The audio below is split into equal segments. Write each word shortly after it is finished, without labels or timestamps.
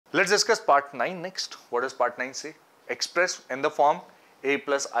Let's discuss part 9 next. What does part 9 say? Express in the form a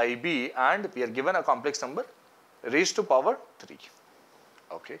plus ib, and we are given a complex number raised to power 3.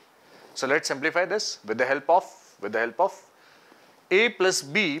 Okay. So let's simplify this with the help of a plus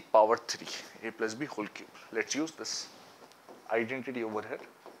b power 3, a plus b whole cube. Let's use this identity over here,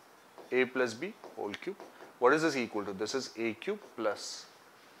 a plus b whole cube. What is this equal to? This is a cube plus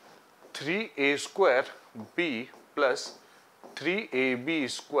 3a square b plus 3ab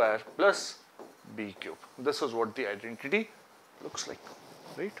square plus b cube. This is what the identity looks like,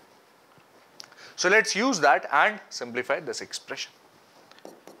 right? So let's use that and simplify this expression.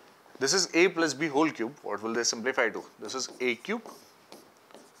 This is a plus b whole cube. What will they simplify to? This is a cube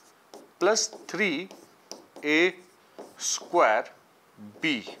plus 3a square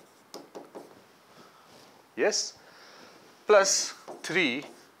b, yes, plus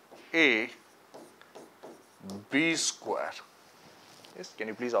 3a b square. Yes, can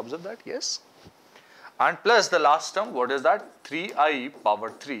you please observe that? Yes. And plus the last term, what is that? 3i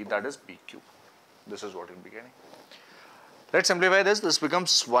power 3, that is b cube. This is what it will be getting. Let's simplify this. This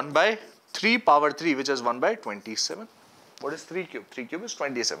becomes 1 by 3 power 3, which is 1 by 27. What is 3 cube? 3 cube is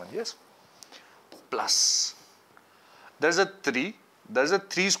 27, yes. Plus, there is a 3. There is a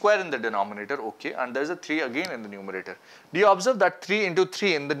 3 square in the denominator, okay, and there is a 3 again in the numerator. Do you observe that 3 into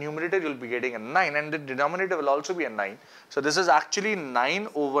 3 in the numerator you will be getting a 9, and the denominator will also be a 9. So this is actually 9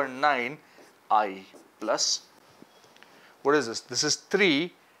 over 9 I plus, what is this? This is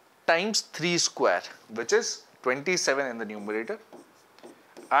 3 times 3 square, which is 27 in the numerator,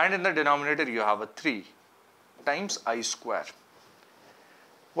 and in the denominator you have a 3 times I square.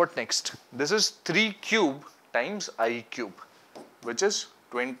 What next? This is 3 cube times I cube, which is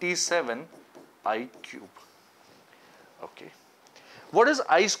 27 I cube. Okay. What is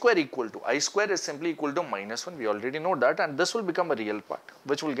I square equal to? I square is simply equal to minus 1. We already know that, and this will become a real part,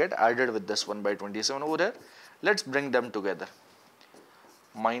 which will get added with this 1 by 27 over here. Let's bring them together.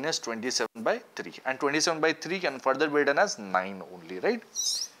 Minus 27 by 3, and 27 by 3 can further be written as 9 only, right?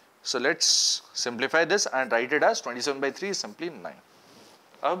 So let's simplify this and write it as 27 by 3 is simply 9.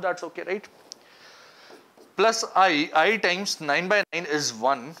 I hope that's okay, right? Plus I times 9 by 9 is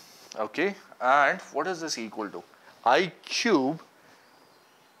 1, okay, and what is this equal to? I cube,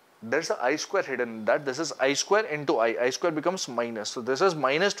 there's a I square hidden in that. This is I square into I square becomes minus, so this is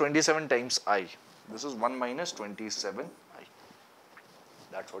minus 27 times I. This is 1 minus 27 I.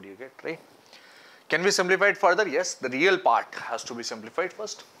 That's what you get, right? Can we simplify it further? Yes, the real part has to be simplified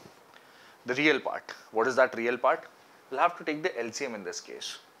first. The real part. What is that real part? We'll have to take the LCM in this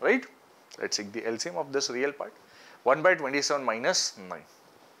case, right? Let's take the LCM of this real part. 1 by 27 minus 9.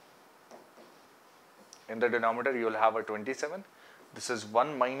 In the denominator, you will have a 27. This is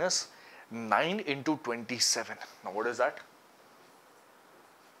 1 minus 9 into 27. Now, what is that?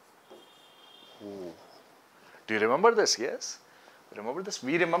 Ooh. Do you remember this? Yes. Remember this?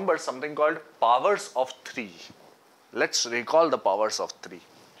 We remember something called powers of 3. Let's recall the powers of 3.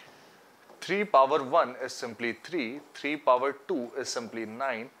 3 power 1 is simply 3. 3 power 2 is simply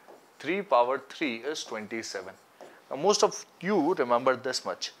 9. 3 power 3 is 27. Now, most of you remember this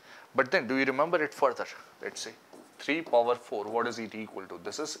much. But then, do you remember it further? Let's say 3 power 4, what is it equal to?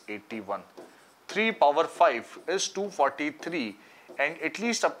 This is 81. 3 power 5 is 243, and at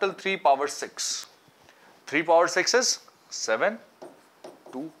least up till 3 power 6. 3 power 6 is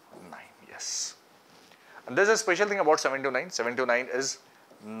 729, yes. And there's a special thing about 729. 729 is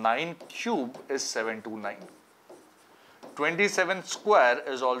 9 cube is 729. 27 square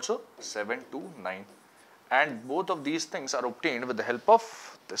is also 729. And both of these things are obtained with the help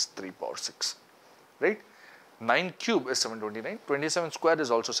of this 3 power 6, right? 9 cube is 729, 27 square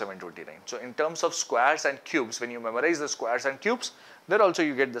is also 729. So in terms of squares and cubes, when you memorize the squares and cubes, there also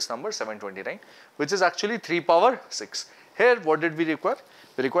you get this number 729, which is actually 3 power 6. Here, what did we require?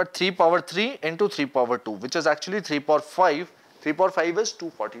 We required 3 power 3 into 3 power 2, which is actually 3 power 5. 3 power 5 is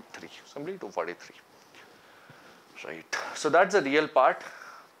 243, simply 243. Right. So that's the real part,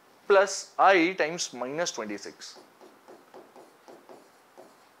 plus I times minus 26.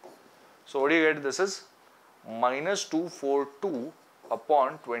 So what do you get? This is minus 242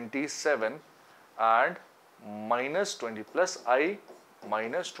 upon 27 and minus 20 plus I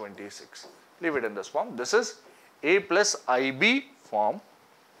minus 26. Leave it in this form. This is A plus IB form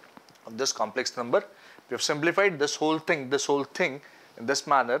of this complex number. We have simplified this whole thing in this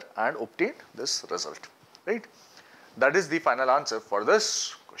manner and obtained this result, right? That is the final answer for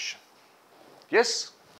this question. Yes?